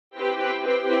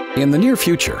In the near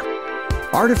future,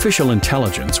 artificial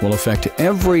intelligence will affect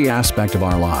every aspect of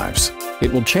our lives.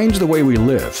 It will change the way we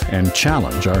live and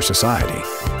challenge our society.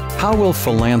 How will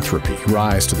philanthropy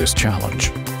rise to this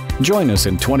challenge? Join us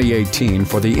in 2018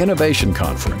 for the Innovation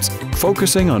Conference,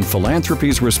 focusing on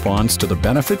philanthropy's response to the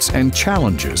benefits and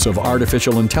challenges of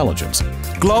artificial intelligence.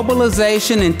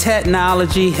 Globalization and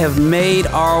technology have made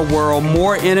our world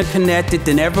more interconnected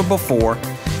than ever before,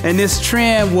 and this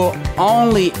trend will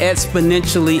only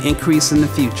exponentially increase in the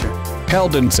future.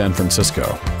 Held in San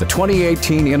Francisco, the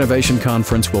 2018 Innovation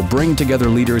Conference will bring together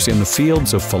leaders in the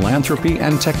fields of philanthropy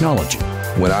and technology.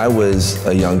 When I was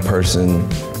a young person,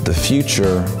 the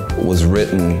future was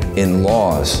written in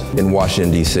laws in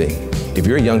Washington, D.C. If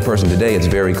you're a young person today, it's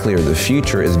very clear the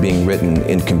future is being written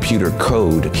in computer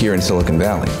code here in Silicon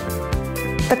Valley.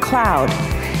 The cloud,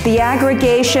 the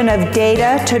aggregation of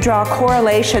data to draw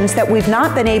correlations that we've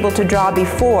not been able to draw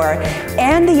before,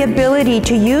 and the ability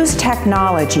to use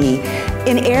technology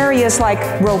in areas like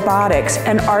robotics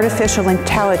and artificial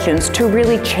intelligence to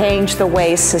really change the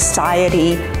way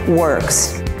society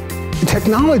works.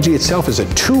 Technology itself is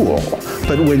a tool,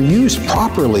 but when used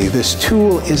properly, this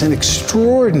tool is an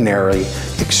extraordinary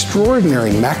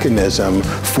mechanism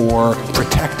for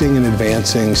protecting and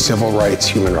advancing civil rights,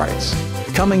 human rights.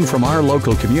 Coming from our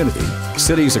local community,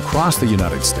 cities across the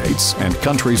United States, and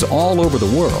countries all over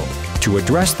the world, to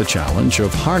address the challenge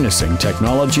of harnessing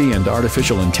technology and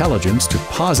artificial intelligence to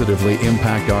positively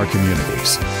impact our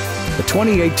communities. The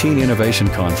 2018 Innovation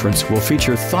Conference will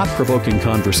feature thought-provoking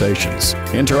conversations,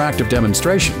 interactive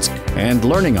demonstrations, and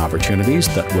learning opportunities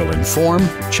that will inform,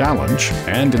 challenge,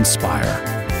 and inspire.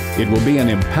 It will be an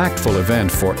impactful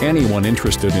event for anyone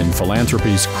interested in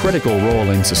philanthropy's critical role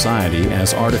in society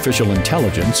as artificial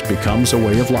intelligence becomes a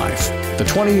way of life. The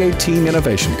 2018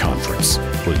 Innovation Conference.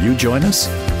 Will you join us?